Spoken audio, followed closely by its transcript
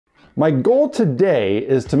My goal today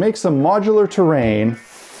is to make some modular terrain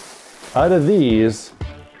out of these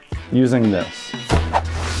using this.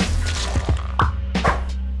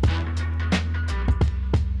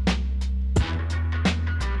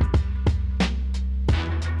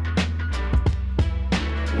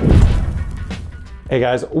 Hey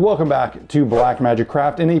guys, welcome back to Black Magic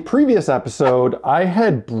Craft. In a previous episode, I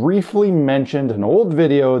had briefly mentioned an old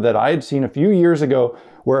video that I had seen a few years ago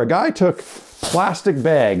where a guy took plastic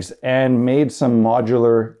bags and made some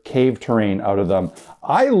modular cave terrain out of them.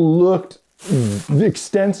 I looked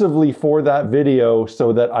extensively for that video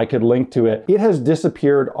so that I could link to it. It has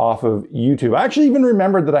disappeared off of YouTube. I actually even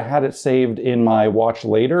remembered that I had it saved in my watch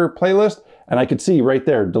later playlist, and I could see right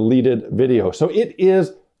there, deleted video. So it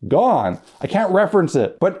is gone. I can't reference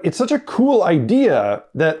it, but it's such a cool idea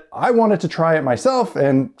that I wanted to try it myself.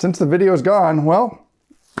 And since the video is gone, well,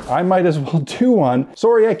 I might as well do one.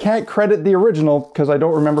 Sorry, I can't credit the original because I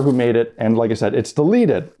don't remember who made it. And like I said, it's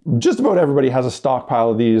deleted. Just about everybody has a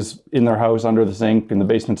stockpile of these in their house, under the sink, in the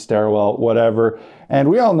basement stairwell, whatever. And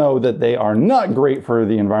we all know that they are not great for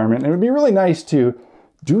the environment. And it would be really nice to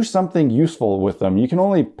do something useful with them. You can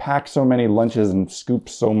only pack so many lunches and scoop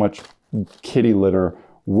so much kitty litter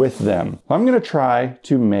with them. I'm gonna try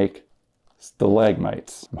to make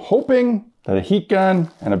stalagmites. I'm hoping that a heat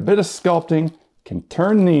gun and a bit of sculpting can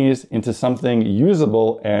turn these into something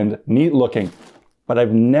usable and neat looking. But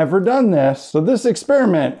I've never done this, so this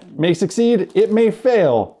experiment may succeed, it may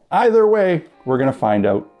fail. Either way, we're gonna find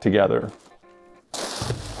out together.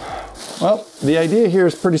 Well, the idea here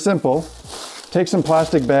is pretty simple. Take some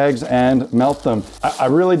plastic bags and melt them. I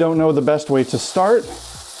really don't know the best way to start,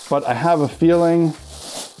 but I have a feeling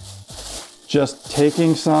just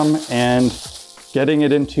taking some and getting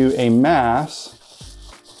it into a mass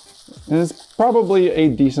is probably a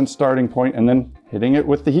decent starting point, and then hitting it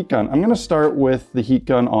with the heat gun. I'm gonna start with the heat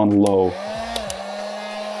gun on low.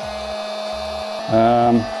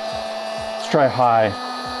 Let's try high.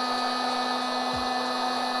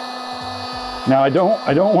 Now I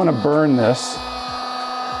don't want to burn this.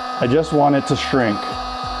 I just want it to shrink.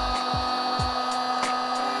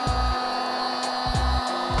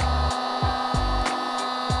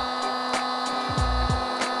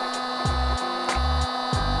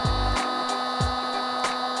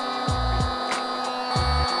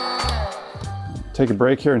 Take a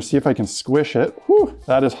break here and see if I can squish it. Whew,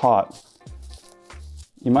 that is hot.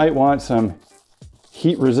 You might want some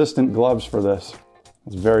heat-resistant gloves for this.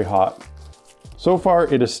 It's very hot. So far,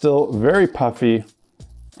 it is still very puffy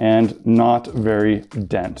and not very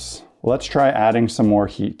dense. Let's try adding some more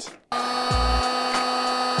heat.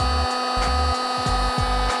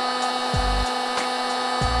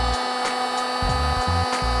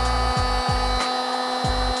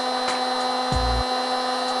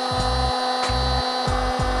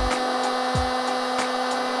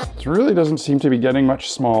 It really doesn't seem to be getting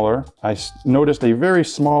much smaller. I noticed a very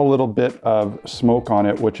small little bit of smoke on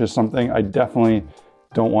it, which is something I definitely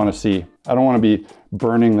don't want to see. I don't want to be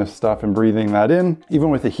burning this stuff and breathing that in. Even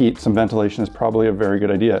with the heat, some ventilation is probably a very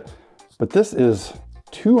good idea. But this is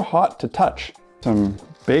too hot to touch. Some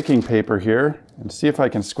baking paper here and see if I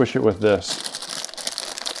can squish it with this.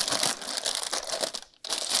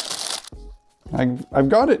 I've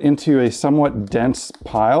got it into a somewhat dense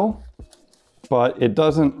pile, but it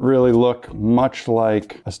doesn't really look much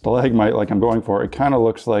like a stalagmite like I'm going for. It kind of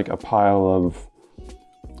looks like a pile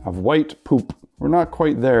of white poop. We're not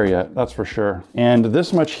quite there yet, that's for sure. And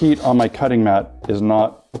this much heat on my cutting mat is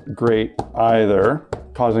not great either,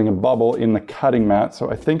 causing a bubble in the cutting mat. So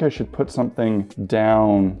I think I should put something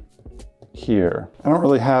down here. I don't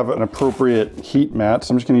really have an appropriate heat mat,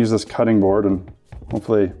 so I'm just gonna use this cutting board and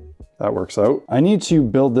hopefully that works out. I need to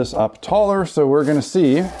build this up taller, so we're gonna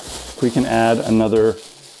see if we can add another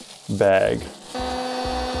bag.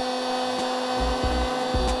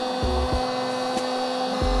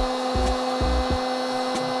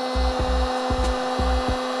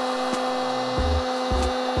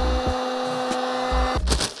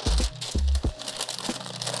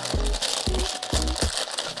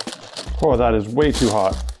 Oh, that is way too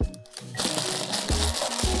hot.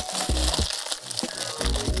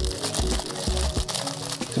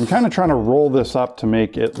 I'm kind of trying to roll this up to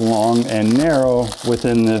make it long and narrow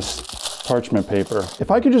within this parchment paper. If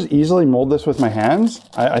I could just easily mold this with my hands,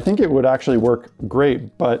 I think it would actually work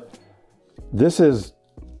great, but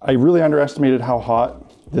I really underestimated how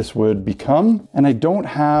hot this would become, and I don't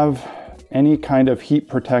have any kind of heat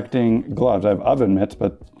protecting gloves. I have oven mitts,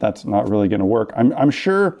 but that's not really gonna work. I'm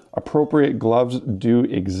sure appropriate gloves do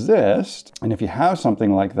exist. And if you have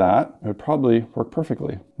something like that, it would probably work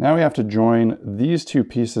perfectly. Now we have to join these two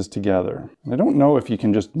pieces together. I don't know if you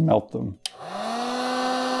can just melt them.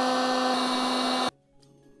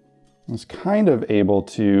 I was kind of able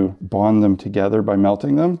to bond them together by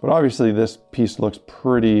melting them, but obviously this piece looks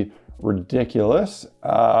pretty ridiculous,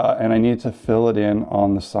 and I need to fill it in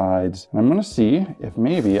on the sides. And I'm gonna see if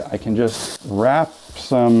maybe I can just wrap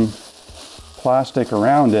some plastic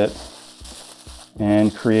around it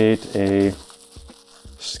and create a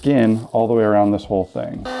skin all the way around this whole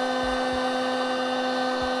thing.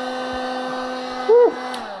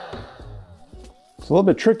 It's a little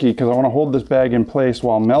bit tricky because I want to hold this bag in place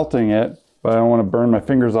while melting it, but I don't want to burn my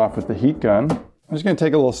fingers off with the heat gun. I'm just going to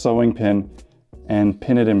take a little sewing pin and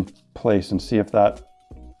pin it in place and see if that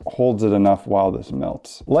holds it enough while this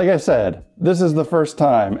melts. Like I said, this is the first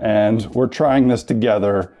time and we're trying this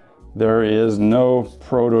together. There is no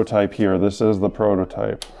prototype here. This is the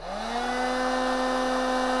prototype.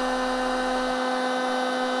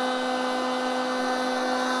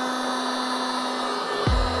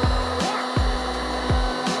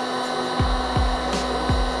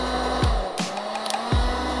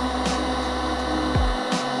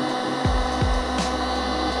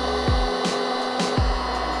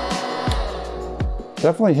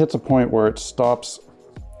 Definitely hits a point where it stops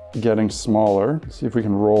getting smaller. Let's see if we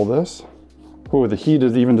can roll this. Oh, the heat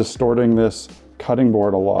is even distorting this cutting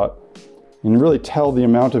board a lot. You can really tell the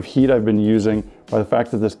amount of heat I've been using by the fact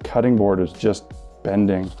that this cutting board is just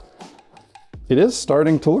bending. It is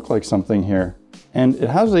starting to look like something here, and it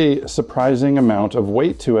has a surprising amount of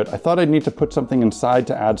weight to it. I thought I'd need to put something inside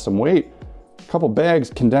to add some weight. A couple bags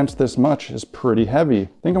condensed this much is pretty heavy.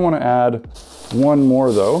 I think I want to add one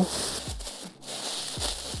more though.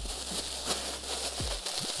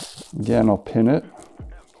 Again, I'll pin it.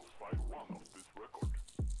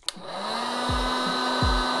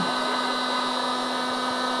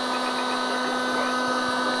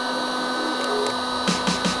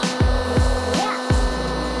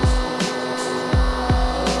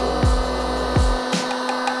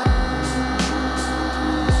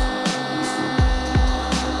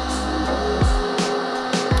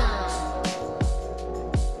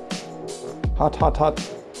 Hot, hot,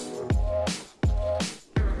 hot.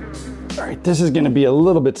 All right, this is gonna be a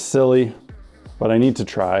little bit silly, but I need to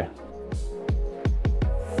try.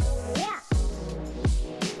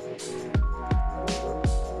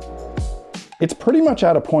 It's pretty much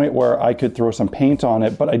at a point where I could throw some paint on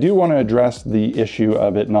it, but I do want to address the issue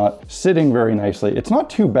of it not sitting very nicely. It's not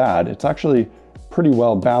too bad. It's actually pretty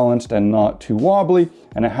well balanced and not too wobbly,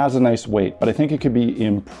 and it has a nice weight, but I think it could be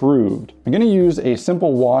improved. I'm gonna use a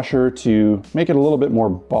simple washer to make it a little bit more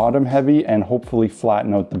bottom heavy and hopefully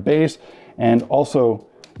flatten out the base, and also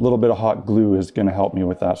a little bit of hot glue is gonna help me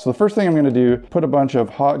with that. So the first thing I'm gonna do, put a bunch of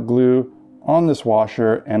hot glue on this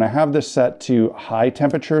washer, and I have this set to high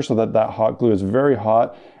temperature so that that hot glue is very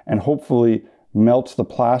hot and hopefully melts the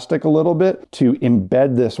plastic a little bit to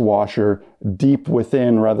embed this washer deep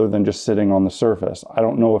within rather than just sitting on the surface. I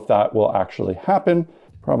don't know if that will actually happen.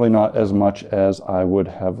 Probably not as much as I would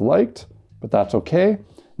have liked, but that's okay.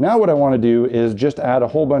 Now what I want to do is just add a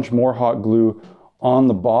whole bunch more hot glue on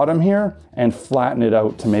the bottom here and flatten it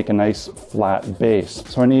out to make a nice flat base.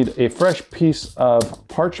 So I need a fresh piece of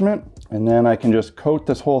parchment, and then I can just coat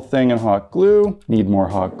this whole thing in hot glue. Need more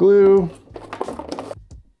hot glue.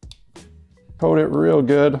 Coat it real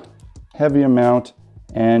good, heavy amount,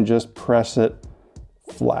 and just press it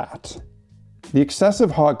flat. The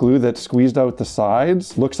excessive hot glue that squeezed out the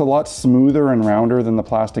sides looks a lot smoother and rounder than the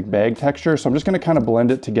plastic bag texture, so I'm just gonna kind of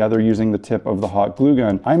blend it together using the tip of the hot glue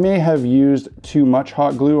gun. I may have used too much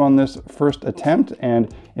hot glue on this first attempt,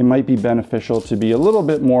 and it might be beneficial to be a little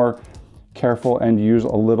bit more careful and use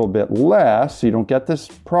a little bit less so you don't get this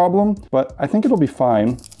problem, but I think it'll be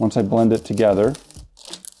fine once I blend it together.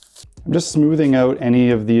 I'm just smoothing out any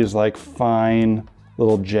of these like fine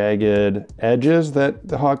little jagged edges that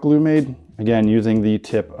the hot glue made, again using the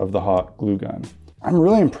tip of the hot glue gun. I'm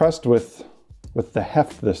really impressed with the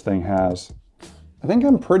heft this thing has. I think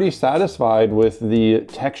I'm pretty satisfied with the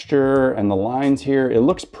texture and the lines here. It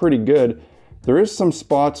looks pretty good. There is some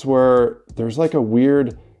spots where there's like a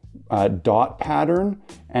weird dot pattern,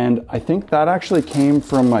 and I think that actually came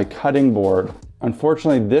from my cutting board.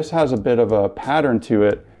 Unfortunately, this has a bit of a pattern to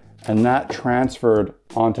it, and that transferred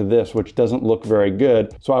onto this, which doesn't look very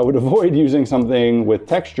good. So I would avoid using something with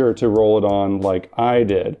texture to roll it on like I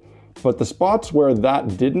did. But the spots where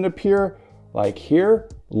that didn't appear, like here,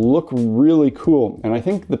 look really cool. And I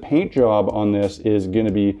think the paint job on this is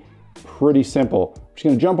gonna be pretty simple. I'm just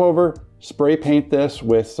gonna jump over, spray paint this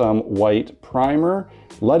with some white primer,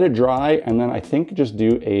 let it dry, and then I think just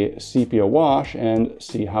do a sepia wash and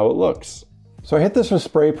see how it looks. So I hit this with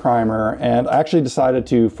spray primer, and I actually decided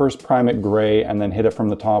to first prime it gray and then hit it from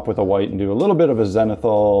the top with a white and do a little bit of a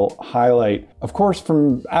zenithal highlight. Of course,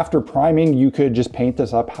 after priming, you could just paint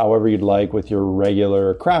this up however you'd like with your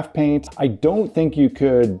regular craft paint. I don't think you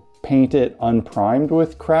could paint it unprimed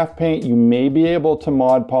with craft paint. You may be able to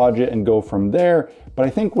Mod Podge it and go from there, but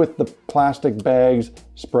I think with the plastic bags,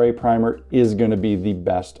 spray primer is gonna be the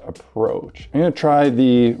best approach. I'm gonna try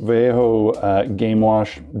the Vallejo Game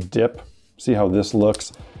Wash dip, see how this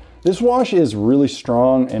looks. This wash is really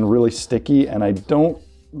strong and really sticky, and I don't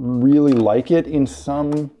really like it in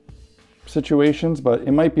some situations, but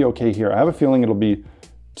it might be okay here. I have a feeling it'll be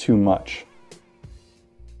too much.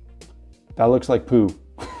 That looks like poo.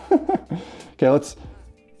 Okay, let's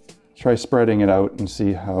try spreading it out and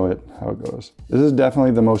see how it goes. This is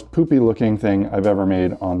definitely the most poopy looking thing I've ever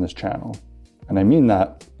made on this channel. And I mean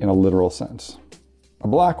that in a literal sense. A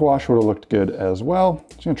black wash would have looked good as well.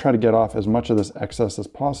 Just gonna try to get off as much of this excess as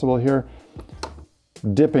possible here.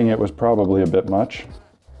 Dipping it was probably a bit much.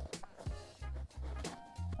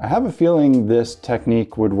 I have a feeling this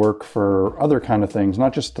technique would work for other kind of things,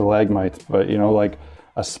 not just stalagmites, but you know, like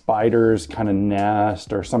a spider's kind of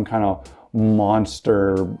nest or some kind of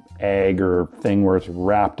monster egg or thing where it's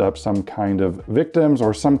wrapped up some kind of victims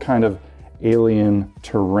or some kind of alien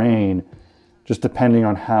terrain, just depending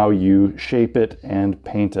on how you shape it and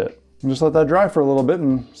paint it. And just let that dry for a little bit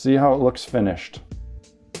and see how it looks finished.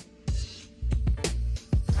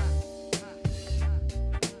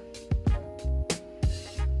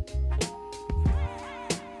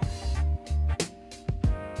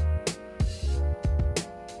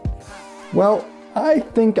 Well, I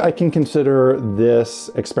think I can consider this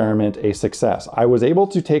experiment a success. I was able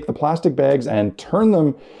to take the plastic bags and turn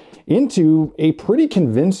them into a pretty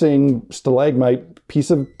convincing stalagmite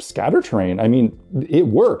piece of scatter terrain. I mean, it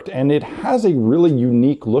worked, and it has a really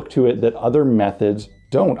unique look to it that other methods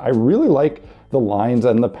don't. I really like the lines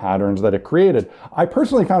and the patterns that it created. I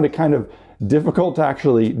personally found it kind of difficult to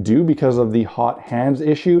actually do because of the hot hands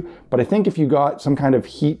issue, but I think if you got some kind of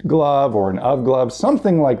heat glove or an UV glove,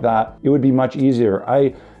 something like that, it would be much easier.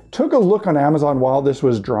 I took a look on Amazon while this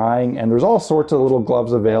was drying, and there's all sorts of little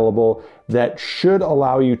gloves available that should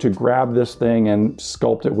allow you to grab this thing and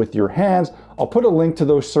sculpt it with your hands. I'll put a link to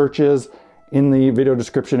those searches in the video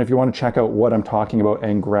description if you want to check out what I'm talking about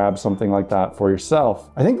and grab something like that for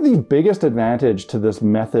yourself. I think the biggest advantage to this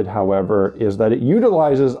method, however, is that it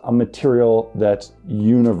utilizes a material that's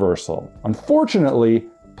universal. Unfortunately,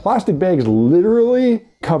 plastic bags literally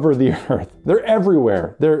cover the earth. They're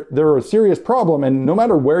everywhere. They're a serious problem, and no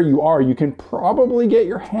matter where you are, you can probably get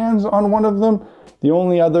your hands on one of them. The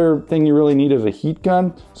only other thing you really need is a heat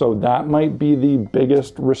gun, so that might be the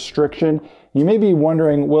biggest restriction. You may be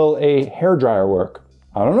wondering, will a hairdryer work?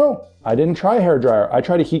 I don't know. I didn't try a hairdryer. I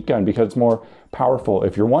tried a heat gun because it's more powerful.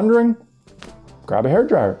 If you're wondering, grab a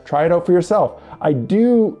hairdryer. Try it out for yourself. I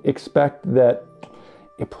do expect that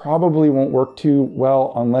it probably won't work too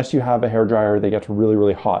well unless you have a hairdryer that gets really,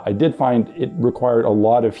 really hot. I did find it required a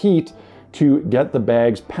lot of heat to get the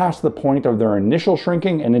bags past the point of their initial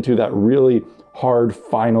shrinking and into that really hard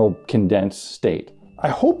final condensed state. I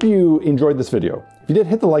hope you enjoyed this video. If you did,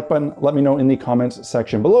 hit the like button, let me know in the comments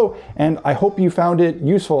section below, and I hope you found it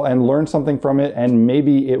useful and learned something from it, and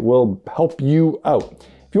maybe it will help you out.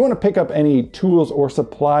 If you want to pick up any tools or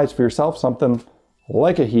supplies for yourself, something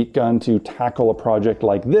like a heat gun to tackle a project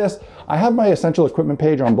like this, I have my essential equipment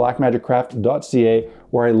page on blackmagicraft.ca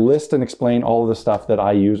where I list and explain all of the stuff that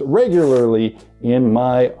I use regularly in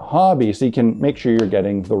my hobby, so you can make sure you're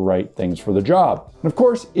getting the right things for the job. And of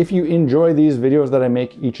course, if you enjoy these videos that I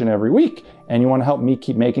make each and every week, and you want to help me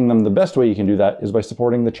keep making them, the best way you can do that is by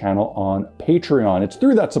supporting the channel on Patreon. It's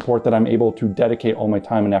through that support that I'm able to dedicate all my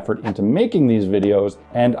time and effort into making these videos,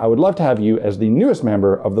 and I would love to have you as the newest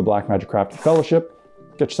member of the Black Magic Craft Fellowship.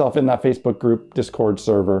 Get yourself in that Facebook group, Discord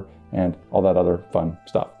server, and all that other fun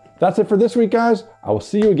stuff. That's it for this week, guys. I will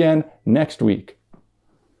see you again next week.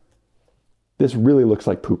 This really looks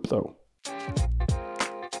like poop, though.